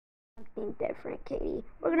something different, Katie.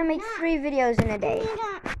 We're gonna make 3 videos in a day.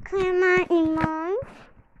 Clear my email.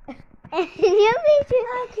 Okay,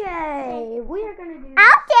 we are gonna do.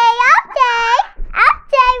 Okay.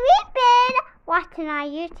 We've been watching our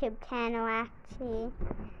YouTube channel actually.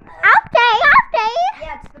 Okay.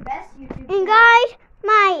 Yeah, it's the best YouTube And channel. guys,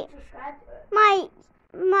 Subscribe to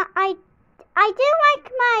it. I didn't like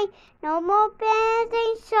my normal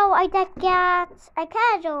birthday, so I got a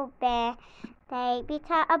casual birthday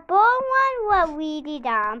because a bold one was really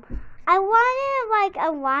dumb. I wanted like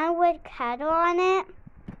a one with cuddle on it.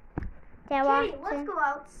 Katie, let's go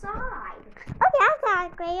outside. Okay, that's a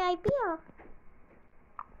great idea.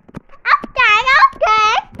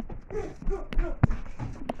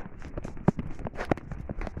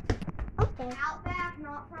 Okay. Out back,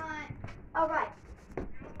 not front. All right.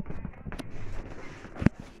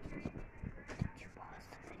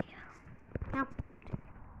 No.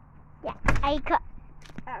 Yeah, I could.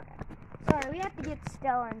 Okay. Sorry, we have to get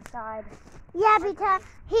still inside. Yeah, because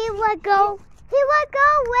he would go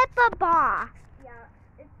with a ball. Yeah,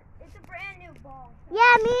 it's a brand new ball.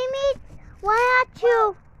 Yeah, Mimi wanted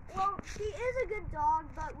to Well, she is a good dog,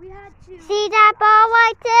 but we had to. see that ball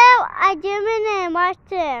right there. I zoom in and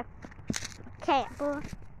watch it. Okay, boo.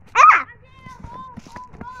 Ah!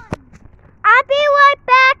 I'll be right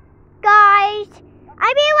back, guys.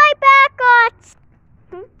 I'll be right back, guys.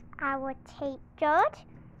 I will take George.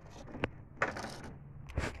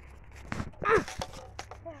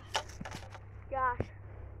 Gosh.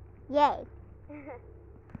 Yay.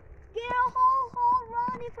 Get a whole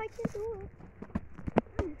run if I can do it.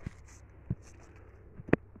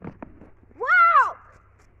 Wow!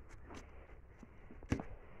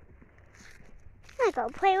 I go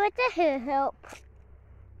play with the hoop.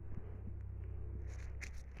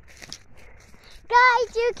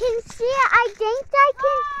 Guys, you can see it. I think I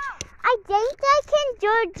can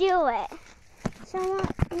do it. Someone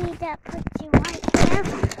need to put you right here.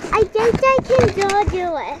 I think I can do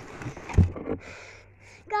it.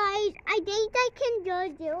 Guys, I think I can do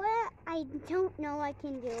it. I don't know I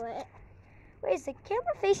can do it. Wait, is the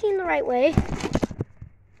camera facing the right way?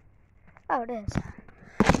 Oh, it is.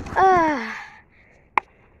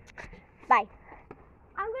 Bye.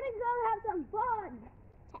 I'm gonna go have some fun.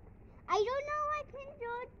 I don't know I can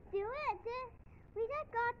do it. We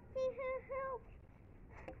just got the hoop.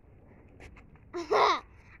 I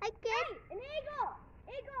can't. Hey, an eagle!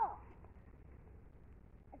 Eagle!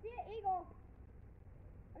 I see an eagle.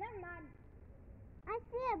 Oh, never mind. I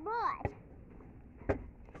see a bird.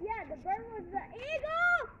 Yeah, the bird was the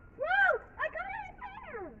eagle! Woo! I got it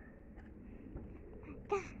there!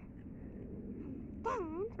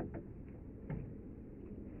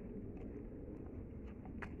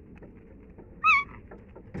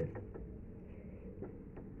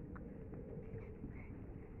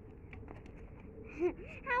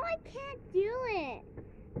 How I can't do it?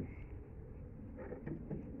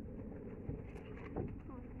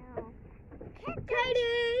 Oh no. Can't do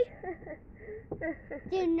Katie!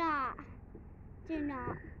 Do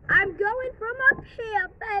not. I'm going from up here,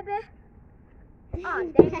 baby. Oh,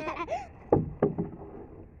 dang it.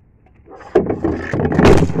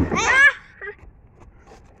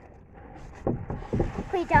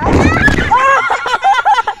 Please don't.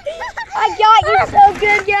 I got you so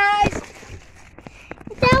good, guys.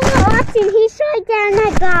 That was awesome. He slid down. I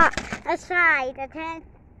got a slide. Okay.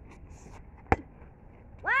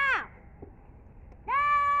 Wow!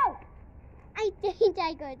 No! I think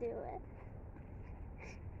I could do it.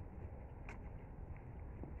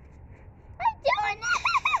 I'm doing it!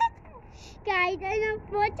 Guys, I know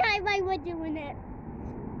 4 times I was doing it.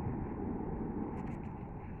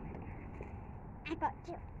 I got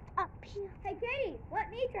you up here. Hey, Katie, let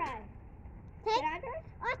me try. Hey, Can I try?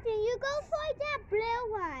 Austin, you go for that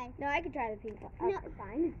blue one. No, I can try the pink one. No. Okay,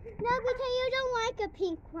 fine. No, because you don't like a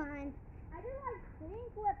pink one. I do like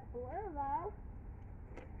pink with blue, though.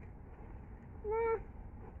 Nah.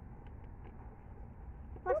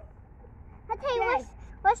 I'll tell you Okay.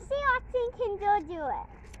 let's see Austin can do it.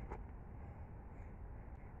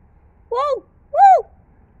 Whoa! Woo!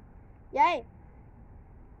 Yay.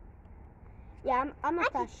 Yeah, I'm a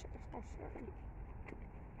fresh.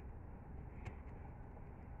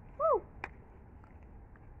 Woo!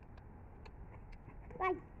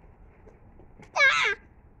 Like, ah!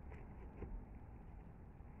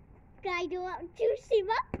 Guy, do you see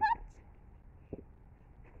my foot?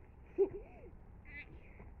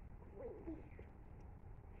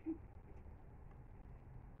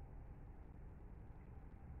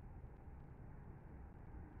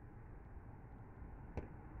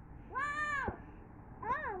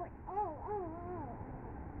 Oh.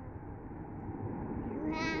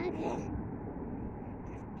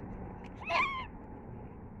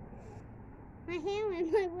 My hair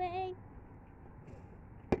went my way.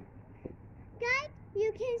 Guys,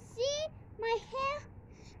 you can see my hair.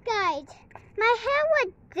 Guys, my hair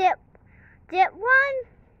would dip one,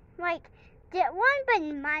 but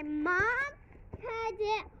my mom had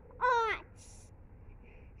it off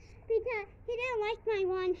because he didn't like my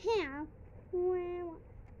one hair. Well,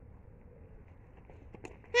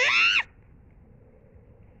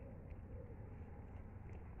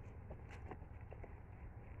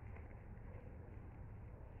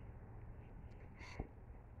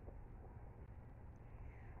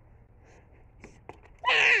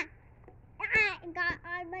 got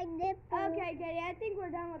on my nipple. Okay, Daddy, I think we're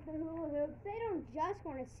done with the hula hoops. They don't just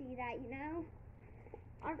want to see that, you know?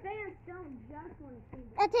 Our fans don't just want to see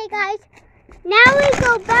that. Okay, guys. Now we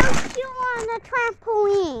go bounce you on the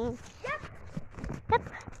trampoline. Yep.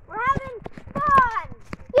 We're having fun!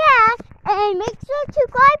 Yeah, and make sure to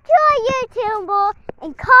subscribe to our YouTube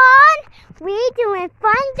and we doing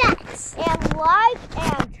fun facts. And like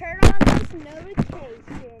and turn on those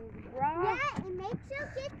notifications, bro. Yeah, and make sure to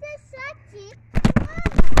get the sushi.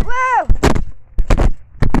 Whoa!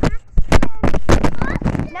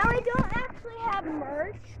 Now we don't actually have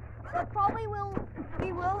merch, but probably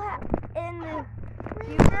we will have in the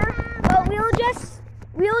future. But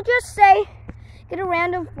we'll just say get a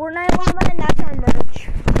random Fortnite llama and that's our merch.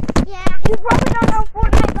 Yeah. You probably don't know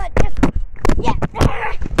Fortnite, but just yeah.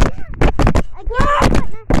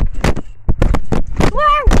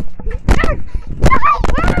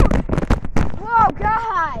 Whoa,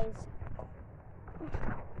 guys!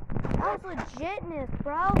 That was legitness,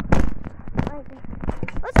 bro.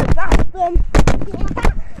 Let's adopt them.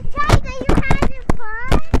 Guys, are you having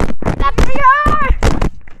fun? Yes, we are!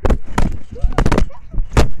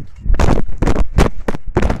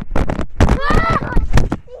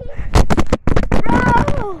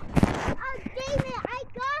 Bro! Oh, dang it, I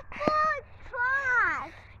got full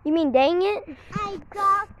trash. You mean dang it? I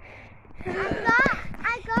got. Yay!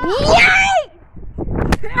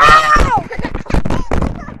 Ow!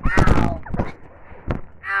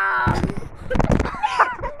 Ow!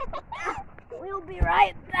 We'll be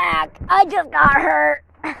right back. I just got hurt.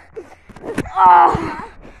 Oh.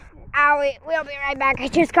 Owie. We'll be right back. I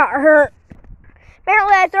just got hurt.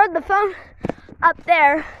 Apparently I threw the phone up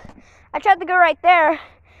there. I tried to go right there.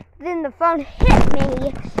 Then the phone hit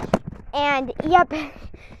me. And yep,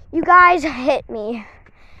 you guys hit me.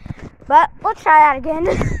 But let's try that again.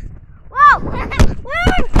 Whoa!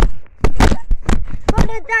 What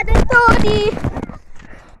is that, Tony?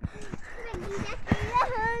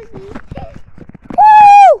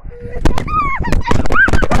 Woo!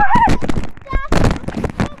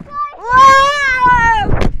 Whoa!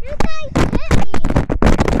 You guys hit me.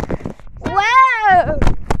 Whoa!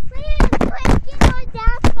 Please click it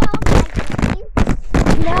down for my game.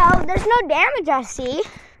 No, there's no damage I see.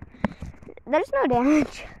 There's no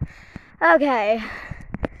damage. Okay.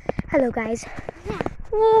 Hello, guys.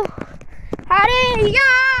 Woo. Howdy,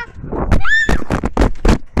 yeah!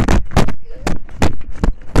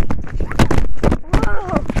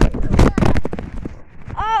 Whoa.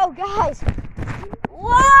 Oh, guys.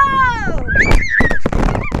 Whoa!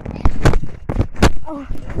 Oh.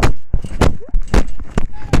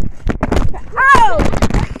 Oh!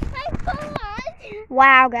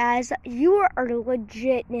 Wow, guys. You are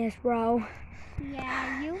legitness, bro.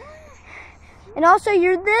 Yeah, you are. And also,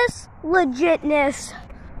 you're this legitness.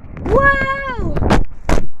 Whoa!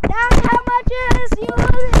 That's how much it is. You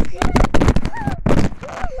love it.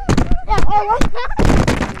 Yeah, woo!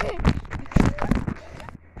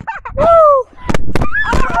 Oh.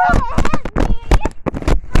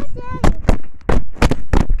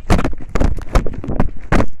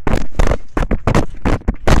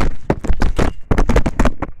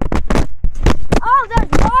 Oh,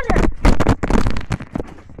 there's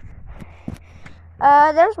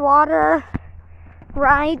water. There's water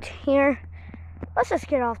right here. Let's just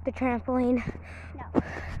get off the trampoline. No.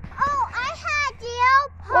 Oh, I had you.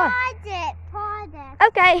 Pause it.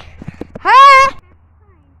 Okay. Ah!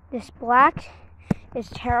 This black is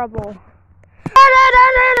terrible. Hey,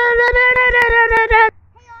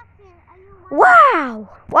 Austin, are you want? Wow!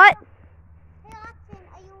 What? Hey, Austin,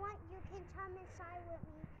 are you want? You can come inside with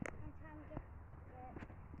me and come get it.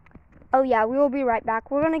 Oh yeah, we will be right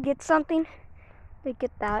back. We're gonna get something to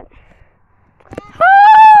get that.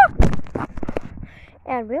 Yeah.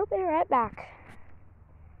 And we'll be right back.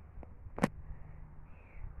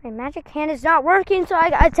 My magic hand is not working, so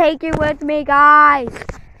I gotta take you with me, guys.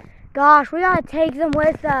 Gosh, we gotta take them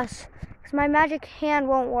with us, because my magic hand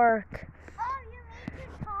won't work. Oh, you need to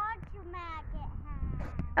charge your maggot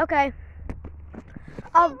hand. Okay.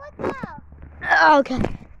 Hey, look out. Okay.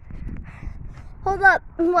 Hold up,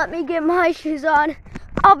 let me get my shoes on.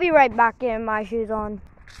 I'll be right back getting my shoes on.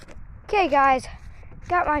 Okay, guys,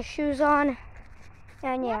 got my shoes on,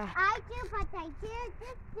 and yeah. Yes, I do, but I did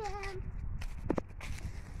this.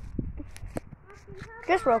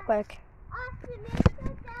 Just real quick. Austin,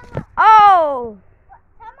 Austin, Oh!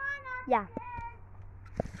 come on, Austin. Yeah.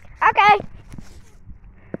 Okay.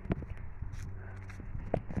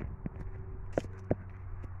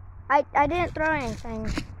 I didn't throw anything.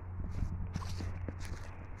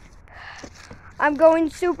 I'm going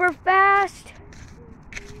super fast.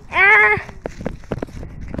 Ah!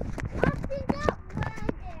 Austin, don't run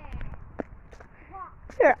there.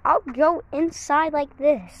 Here, I'll go inside like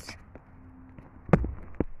this.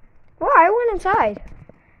 Well, I went inside.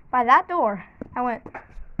 By that door. I went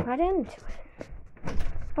right into it.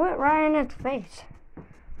 I went right in its face.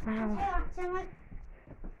 Wow. Hey, Austin, what's that?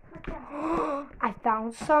 I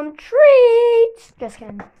found some treats. Just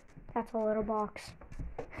kidding. That's a little box.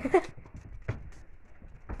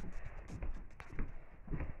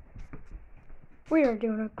 We are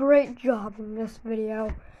doing a great job in this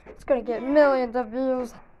video. It's gonna get millions of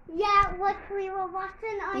views. Yeah, what we were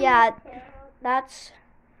watching on Yeah, YouTube.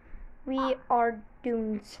 We are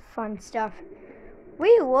doing fun stuff.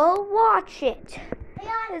 We will watch it.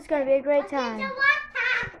 It's gonna be a great time.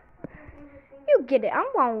 You get it. I'm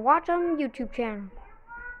gonna watch on YouTube channel.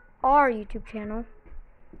 Our YouTube channel.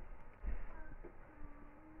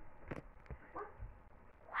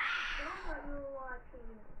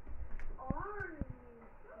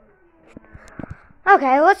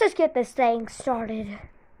 Okay, let's just get this thing started.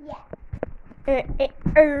 Yeah. I need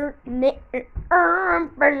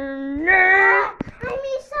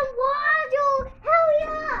some water. Hurry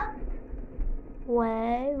up.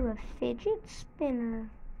 Whoa, a fidget spinner.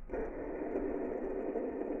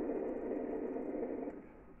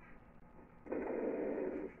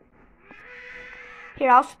 Here,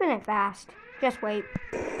 I'll spin it fast. Just wait.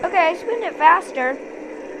 Okay, spin it faster.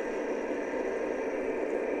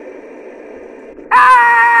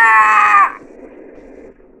 Ah!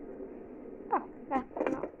 Oh,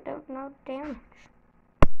 no damage.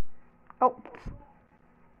 Oh.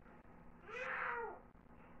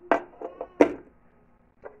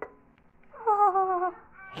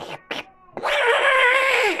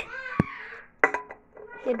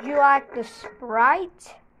 Did you like the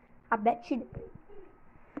Sprite? I bet you did.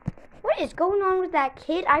 What is going on with that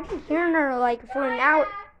kid? I've been hearing her like for an hour.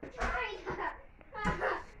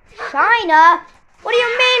 China? What do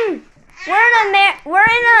you mean? We're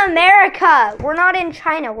in America. We're not in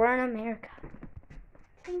China. We're in America.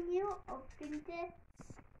 Can you open this?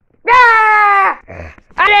 Ah!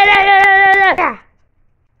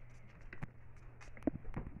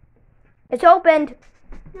 It's opened.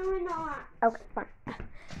 No, we're not. Okay, fine.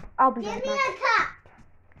 I'll be Give right me back. a cup.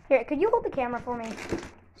 Here, could you hold the camera for me?